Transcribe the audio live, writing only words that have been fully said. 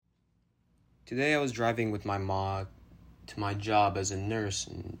Today I was driving with my mom to my job as a nurse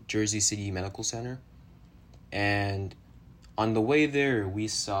in Jersey City Medical Center, and on the way there we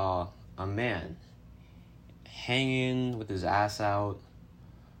saw a man hanging with his ass out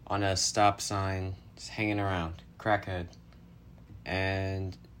on a stop sign, just hanging around, crackhead.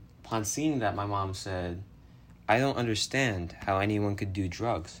 And upon seeing that, my mom said, "I don't understand how anyone could do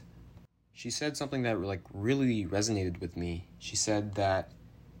drugs." She said something that really resonated with me. She said that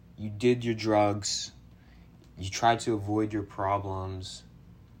you did your drugs, you tried to avoid your problems,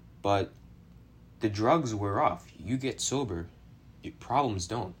 but the drugs wear off. You get sober. Your problems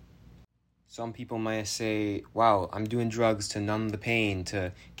don't. Some people might say, wow, I'm doing drugs to numb the pain,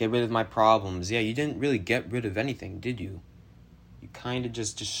 to get rid of my problems. Yeah, you didn't really get rid of anything, did you? You kind of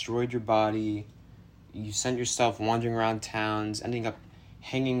just destroyed your body. You sent yourself wandering around towns, ending up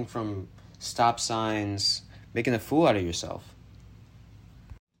hanging from stop signs, making a fool out of yourself.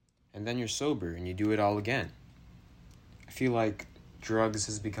 And then you're sober and you do it all again. I feel like drugs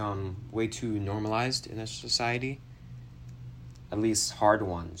has become way too normalized in our society. At least hard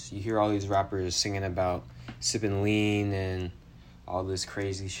ones. You hear all these rappers singing about sipping lean and all this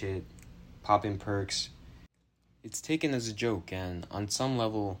crazy shit, popping perks. It's taken as a joke, and on some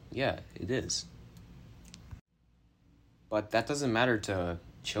level, yeah, it is. But that doesn't matter to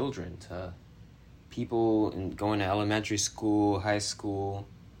children, to people going to elementary school, high school.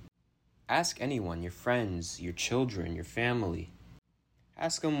 Ask anyone, your friends, your children, your family.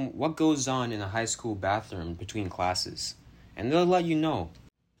 Ask them what goes on in a high school bathroom between classes. And they'll let you know.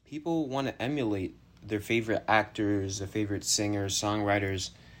 People want to emulate their favorite actors, their favorite singers, songwriters,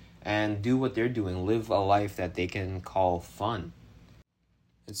 and do what they're doing, live a life that they can call fun.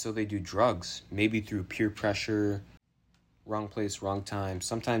 And so they do drugs, maybe through peer pressure, wrong place, wrong time,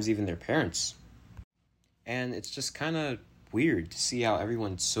 sometimes even their parents. And it's just kind of weird to see how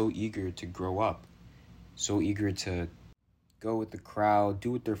everyone's so eager to grow up, so eager to go with the crowd,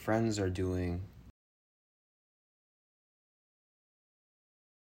 do what their friends are doing.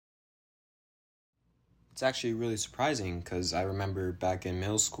 It's actually really surprising because I remember back in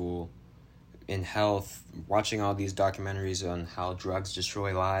middle school, in health, watching all these documentaries on how drugs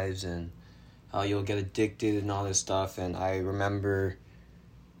destroy lives and how you'll get addicted and all this stuff. And I remember,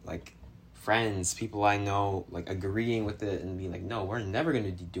 friends, people I know, agreeing with it and being like, no, we're never going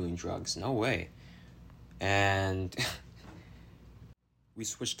to be doing drugs. No way. And we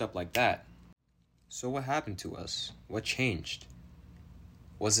switched up like that. So what happened to us? What changed?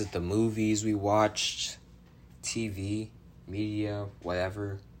 Was it the movies we watched? TV, media,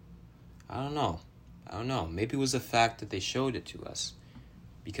 whatever. I don't know. Maybe it was the fact that they showed it to us.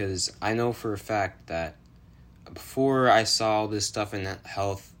 Because I know for a fact that before I saw all this stuff in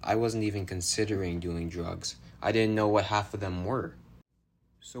health, I wasn't even considering doing drugs. I didn't know what half of them were.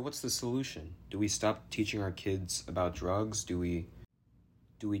 So what's the solution? Do we stop teaching our kids about drugs? Do we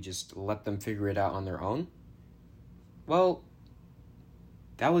just let them figure it out on their own? Well,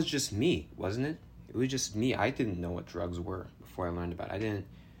 that was just me, wasn't it? It was just me. I didn't know what drugs were before I learned about it. I didn't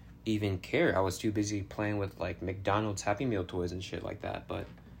even care. I was too busy playing with McDonald's Happy Meal toys and shit like that. But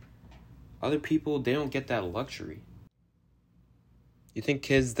other people, they don't get that luxury. You think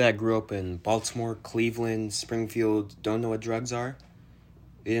kids that grew up in Baltimore, Cleveland, Springfield don't know what drugs are?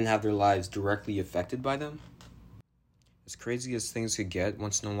 They didn't have their lives directly affected by them? As crazy as things could get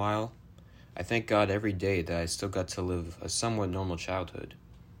once in a while, I thank God every day that I still got to live a somewhat normal childhood.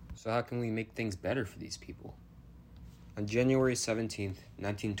 So how can we make things better for these people? On January 17th,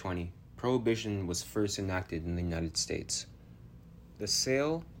 1920, prohibition was first enacted in the United States. The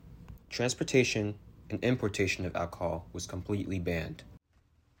sale, transportation, and importation of alcohol was completely banned.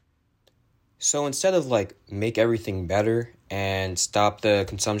 So instead of make everything better and stop the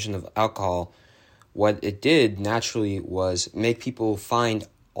consumption of alcohol, what it did naturally was make people find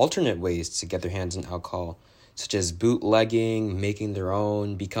alternate ways to get their hands on alcohol, such as bootlegging, making their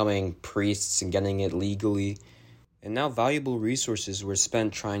own, becoming priests and getting it legally. And now valuable resources were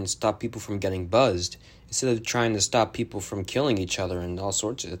spent trying to stop people from getting buzzed instead of trying to stop people from killing each other and all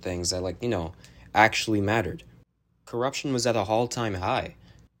sorts of things that, actually mattered. Corruption was at a all-time high.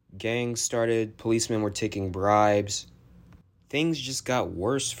 Gangs started, policemen were taking bribes. Things just got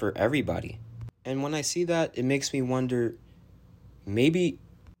worse for everybody. And when I see that, it makes me wonder, maybe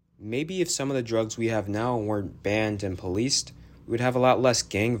if some of the drugs we have now weren't banned and policed, we would have a lot less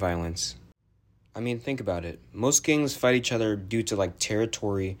gang violence. I mean, think about it. Most gangs fight each other due to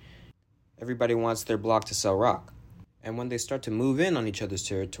territory. Everybody wants their block to sell rock. And when they start to move in on each other's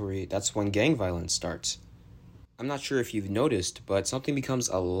territory, that's when gang violence starts. I'm not sure if you've noticed, but something becomes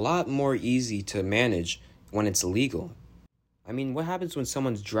a lot more easy to manage when it's legal. I mean, what happens when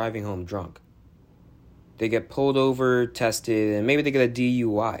someone's driving home drunk? They get pulled over, tested, and maybe they get a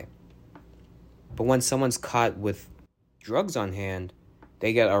DUI. But when someone's caught with drugs on hand,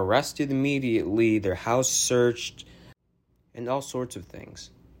 they get arrested immediately, their house searched, and all sorts of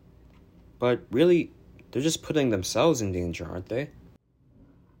things. But really, they're just putting themselves in danger, aren't they?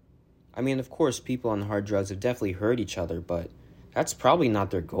 I mean, of course, people on hard drugs have definitely hurt each other, but that's probably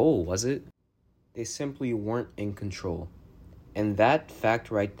not their goal, was it? They simply weren't in control. And that fact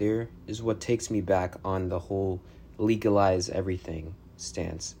right there is what takes me back on the whole legalize everything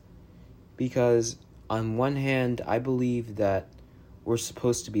stance. Because on one hand, I believe that we're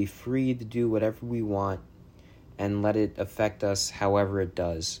supposed to be free to do whatever we want and let it affect us however it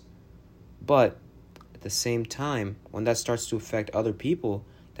does. But at the same time, when that starts to affect other people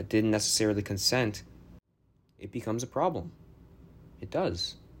that didn't necessarily consent, it becomes a problem. It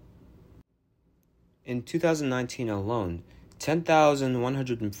does. In 2019 alone,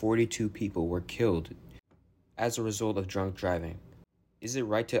 10,142 people were killed as a result of drunk driving. Is it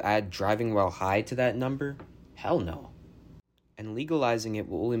right to add driving while high to that number? Hell no. And legalizing it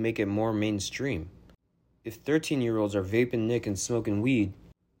will only make it more mainstream. If 13-year-olds are vaping, nick, and smoking weed,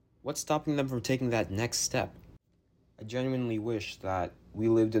 what's stopping them from taking that next step? I genuinely wish that we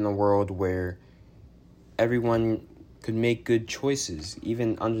lived in a world where everyone could make good choices,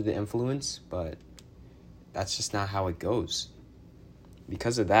 even under the influence, but that's just not how it goes.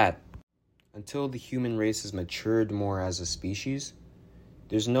 Because of that, until the human race has matured more as a species,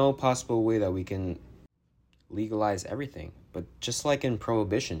 there's no possible way that we can legalize everything. But just like in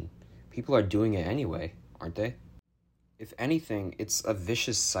prohibition, people are doing it anyway, aren't they? If anything, it's a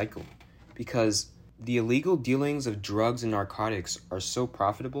vicious cycle, because the illegal dealings of drugs and narcotics are so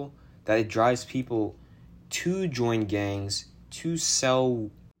profitable that it drives people to join gangs, to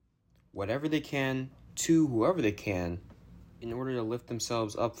sell whatever they can to whoever they can in order to lift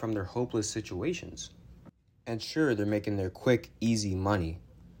themselves up from their hopeless situations. And sure, they're making their quick, easy money.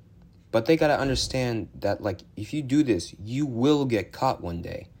 But they gotta understand that, like, if you do this, you will get caught one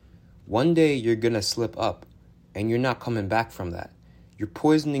day. One day you're gonna slip up, and you're not coming back from that. You're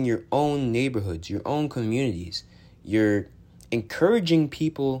poisoning your own neighborhoods, your own communities. You're encouraging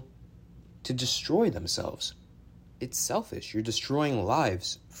people to destroy themselves. It's selfish. You're destroying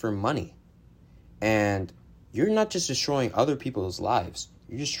lives for money. And you're not just destroying other people's lives,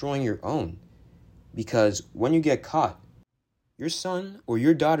 you're destroying your own. Because when you get caught, your son or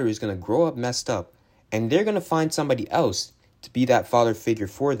your daughter is going to grow up messed up, and they're going to find somebody else to be that father figure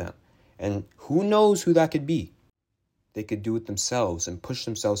for them. And who knows who that could be? They could do it themselves and push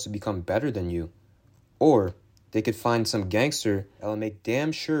themselves to become better than you. Or they could find some gangster that'll make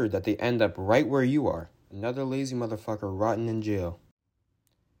damn sure that they end up right where you are. Another lazy motherfucker rotting in jail.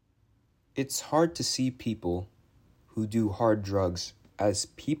 It's hard to see people who do hard drugs as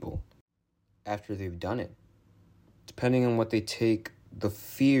people after they've done it. Depending on what they take, the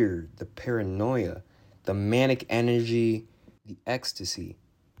fear, the paranoia, the manic energy, the ecstasy,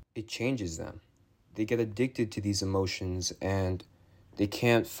 it changes them. They get addicted to these emotions and they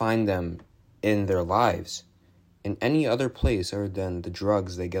can't find them in their lives in any other place other than the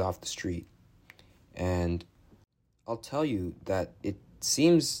drugs they get off the street. And I'll tell you that it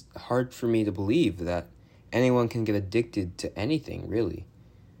seems hard for me to believe that anyone can get addicted to anything, really.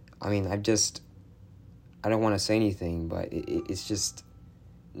 I mean, I don't want to say anything, but it's just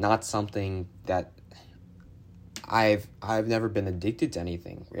not something that I've never been addicted to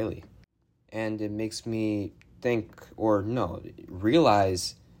anything, really. And it makes me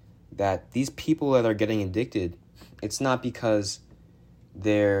realize that these people that are getting addicted, it's not because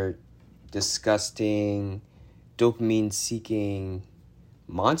they're disgusting, dopamine-seeking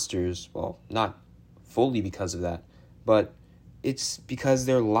monsters. Well, not fully because of that, but it's because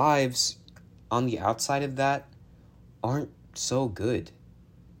their lives on the outside of that aren't so good.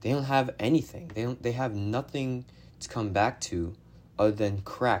 They don't have anything. They have nothing to come back to other than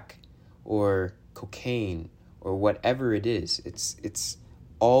crack or cocaine or whatever it is. It's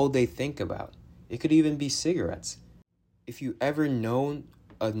all they think about. It could even be cigarettes. If you ever known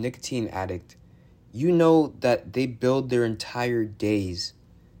a nicotine addict, you know that they build their entire days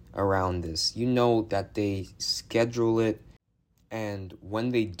around this. You know that they schedule it, and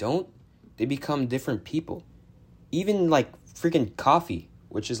when they don't, they become different people. Even like freaking coffee,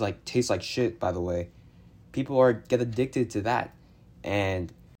 which is like tastes like shit, by the way. People get addicted to that,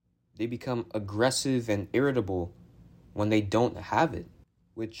 and they become aggressive and irritable when they don't have it,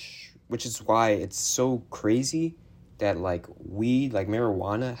 which is why it's so crazy that like weed, like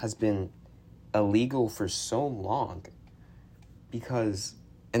marijuana, has been illegal for so long. Because,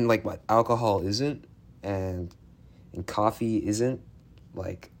 and like what, alcohol isn't, and coffee isn't,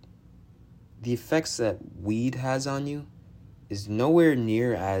 like, the effects that weed has on you is nowhere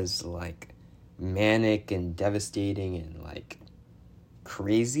near as like manic and devastating and like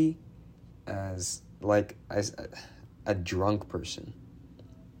crazy as a drunk person.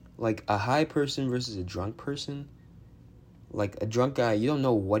 Like a high person versus a drunk person, like a drunk guy, you don't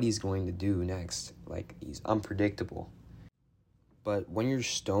know what he's going to do next. Like he's unpredictable. But when you're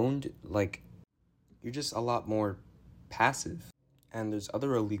stoned, like you're just a lot more passive. And there's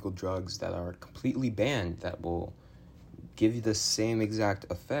other illegal drugs that are completely banned that will give you the same exact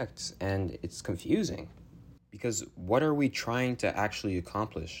effects, and it's confusing. Because what are we trying to actually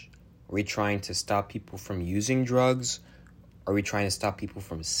accomplish? Are we trying to stop people from using drugs? Are we trying to stop people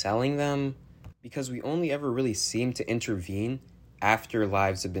from selling them? Because we only ever really seem to intervene after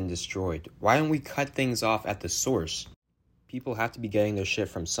lives have been destroyed. Why don't we cut things off at the source? People have to be getting their shit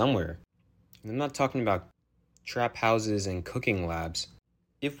from somewhere. And I'm not talking about trap houses and cooking labs.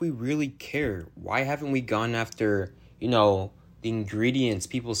 If we really care, why haven't we gone after, the ingredients,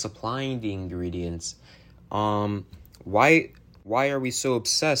 people supplying the ingredients? Why are we so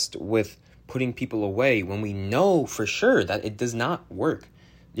obsessed with putting people away when we know for sure that it does not work?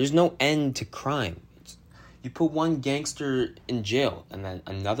 There's no end to crime. You put one gangster in jail and then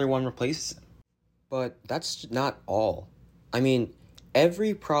another one replaces him. But that's not all. I mean,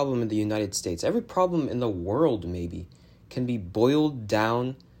 every problem in the United States, every problem in the world maybe, can be boiled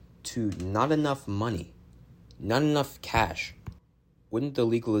down to not enough money, not enough cash. Wouldn't the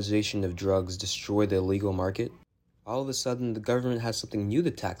legalization of drugs destroy the illegal market? All of a sudden, the government has something new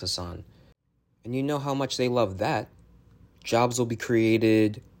to tax us on. And you know how much they love that. Jobs will be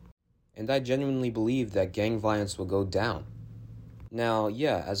created, and I genuinely believe that gang violence will go down. Now,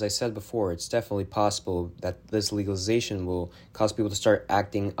 yeah, as I said before, it's definitely possible that this legalization will cause people to start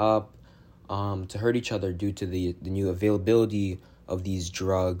acting up, to hurt each other due to the new availability of these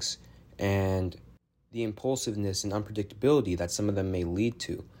drugs and the impulsiveness and unpredictability that some of them may lead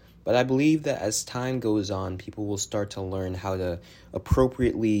to. But I believe that as time goes on, people will start to learn how to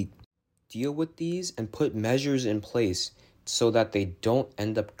appropriately deal with these and put measures in place so that they don't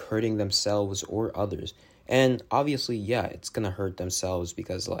end up hurting themselves or others. And obviously, yeah, it's going to hurt themselves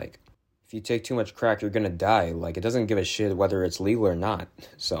because, like, if you take too much crack, you're going to die. Like, it doesn't give a shit whether it's legal or not.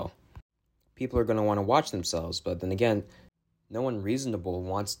 So, people are going to want to watch themselves. But then again, no one reasonable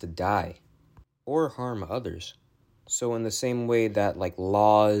wants to die or harm others. So in the same way that, like,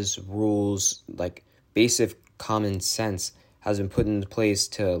 laws, rules, like, basic common sense has been put into place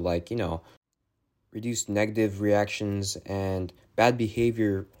to, like, reduce negative reactions and bad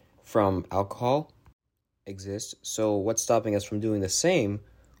behavior from alcohol exist. So what's stopping us from doing the same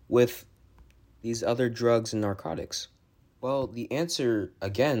with these other drugs and narcotics? Well, the answer,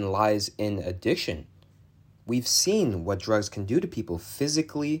 again, lies in addiction. We've seen what drugs can do to people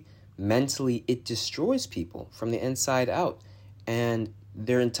physically, mentally. It destroys people from the inside out, and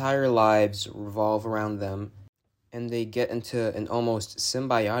their entire lives revolve around them, and they get into an almost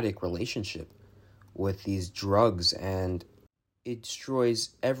symbiotic relationship with these drugs, and it destroys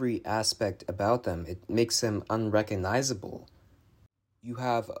every aspect about them. It makes them unrecognizable. You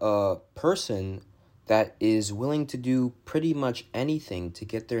have a person that is willing to do pretty much anything to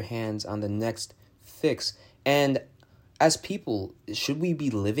get their hands on the next fix. And as people, should we be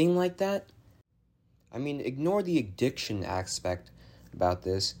living like that? I mean, ignore the addiction aspect about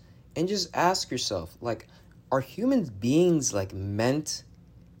this and just ask yourself, like, are human beings, like, meant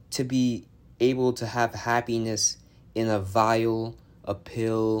to be able to have happiness in a vial, a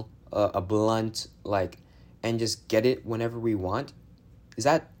pill, a blunt, like, and just get it whenever we want? Is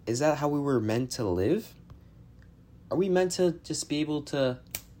that how we were meant to live? Are we meant to just be able to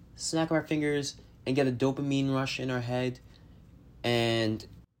snap our fingers and get a dopamine rush in our head and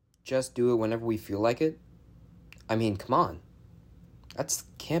just do it whenever we feel like it? I mean, come on. That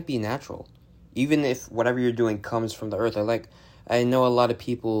can't be natural. Even if whatever you're doing comes from the earth. I know a lot of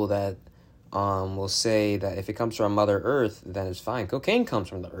people that will say that if it comes from Mother Earth, then it's fine. Cocaine comes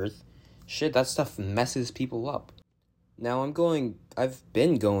from the earth. Shit, that stuff messes people up. Now I've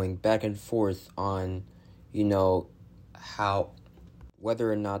been going back and forth on, how,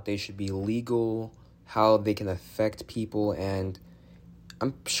 whether or not they should be legal, how they can affect people, and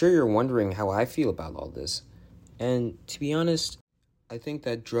I'm sure you're wondering how I feel about all this. And to be honest, I think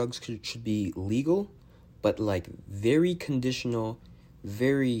that drugs should be legal, but like very conditional,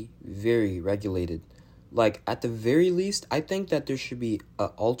 very, very regulated. Like, at the very least, I think that there should be an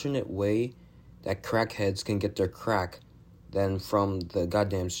alternate way that crackheads can get their crack than from the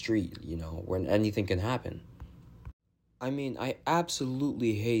goddamn street, where anything can happen. I mean, I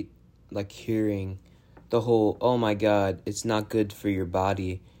absolutely hate, like, hearing the whole, oh my god, it's not good for your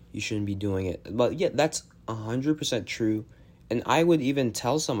body, you shouldn't be doing it. But yeah, that's 100% true. And I would even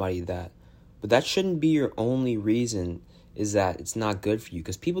tell somebody that. But that shouldn't be your only reason, is that it's not good for you.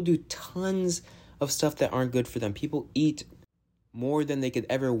 Because people do tons of stuff that aren't good for them. People eat more than they could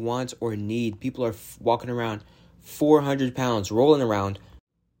ever want or need. People are walking around 400 pounds, rolling around.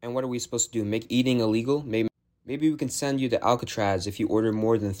 And what are we supposed to do? Make eating illegal? Maybe we can send you to Alcatraz if you order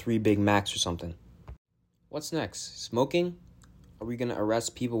more than 3 Big Macs or something. What's next? Smoking? Are we going to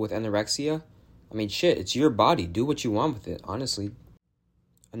arrest people with anorexia? I mean, shit, it's your body. Do what you want with it, honestly.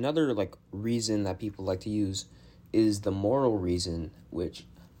 Another, reason that people like to use is the moral reason, which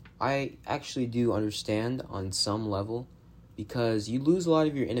I actually do understand on some level, because you lose a lot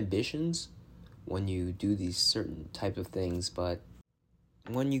of your inhibitions when you do these certain types of things. But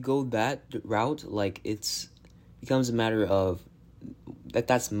when you go that route, it's becomes a matter of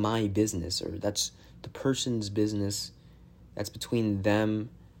that's my business, or that's the person's business. That's between them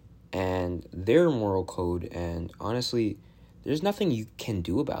and their moral code. And honestly, there's nothing you can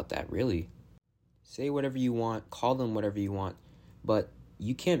do about that, really. Say whatever you want, call them whatever you want, but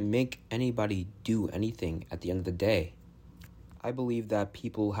you can't make anybody do anything at the end of the day. I believe that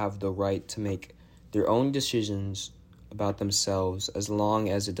people have the right to make their own decisions about themselves as long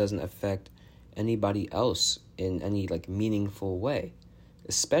as it doesn't affect anybody else in any meaningful way,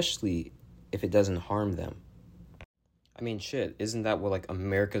 especially if it doesn't harm them. I mean, shit, isn't that what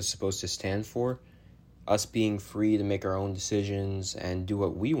America's supposed to stand for? Us being free to make our own decisions and do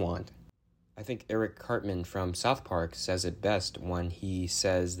what we want. I think Eric Cartman from South Park says it best when he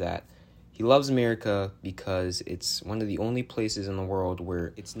says that he loves America because it's one of the only places in the world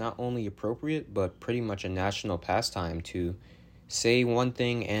where it's not only appropriate, but pretty much a national pastime to say one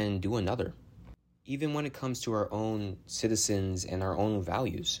thing and do another. Even when it comes to our own citizens and our own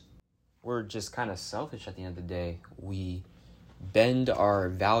values. We're just kind of selfish at the end of the day. We bend our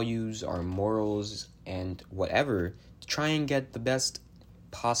values, our morals, and whatever to try and get the best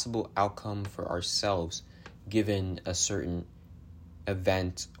possible outcome for ourselves given a certain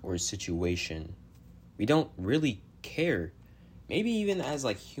event or situation. We don't really care. Maybe even as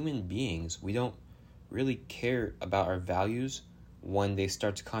human beings, we don't really care about our values when they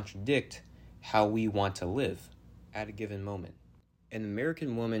start to contradict how we want to live at a given moment. An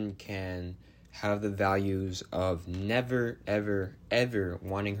American woman can have the values of never, ever, ever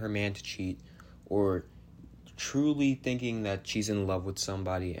wanting her man to cheat, or truly thinking that she's in love with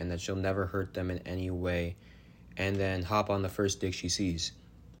somebody and that she'll never hurt them in any way, and then hop on the first dick she sees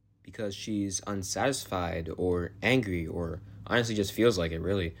because she's unsatisfied or angry or honestly just feels like it,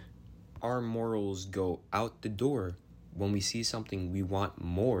 really. Our morals go out the door when we see something we want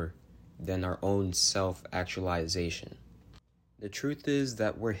more than our own self-actualization. The truth is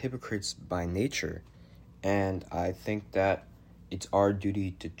that we're hypocrites by nature, and I think that it's our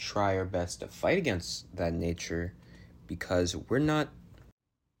duty to try our best to fight against that nature, because we're not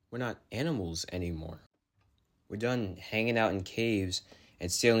animals anymore. We're done hanging out in caves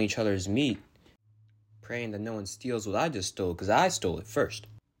and stealing each other's meat, praying that no one steals what I just stole because I stole it first.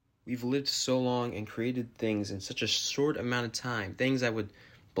 We've lived so long and created things in such a short amount of time, things that would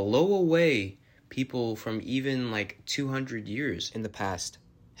blow away people from even 200 years in the past.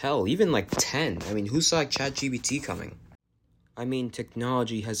 Hell, even 10. I mean, who saw ChatGPT coming? I mean,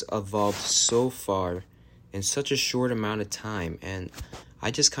 technology has evolved so far in such a short amount of time, and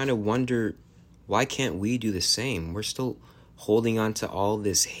I just kind of wonder, why can't we do the same? We're still holding on to all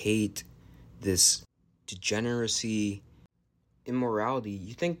this hate, this degeneracy, immorality.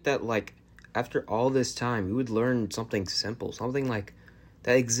 You think that after all this time we would learn something simple, something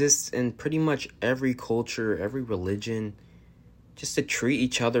that exists in pretty much every culture, every religion, just to treat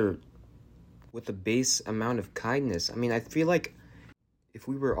each other with a base amount of kindness. I mean, I feel like if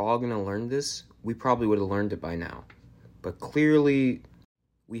we were all going to learn this, we probably would have learned it by now. But clearly,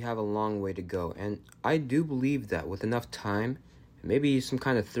 we have a long way to go. And I do believe that with enough time, and maybe some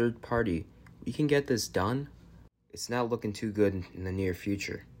kind of third party, we can get this done. It's not looking too good in the near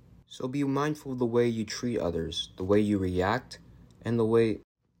future. So be mindful of the way you treat others, the way you react, and the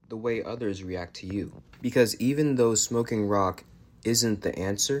way others react to you. Because even though smoking rock isn't the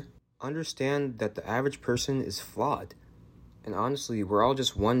answer, understand that the average person is flawed. And honestly, we're all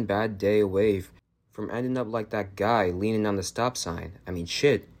just one bad day away from ending up like that guy leaning on the stop sign. I mean,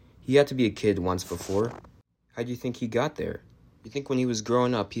 shit, he had to be a kid once before. How do you think he got there? You think when he was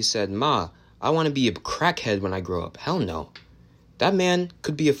growing up, he said, "Ma, I want to be a crackhead when I grow up"? Hell no. That man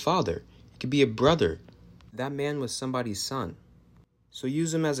could be a father. He could be a brother. That man was somebody's son. So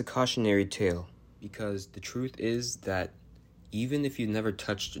use him as a cautionary tale, because the truth is that even if you've never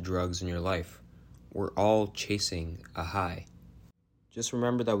touched drugs in your life, we're all chasing a high. Just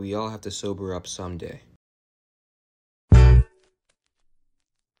remember that we all have to sober up someday.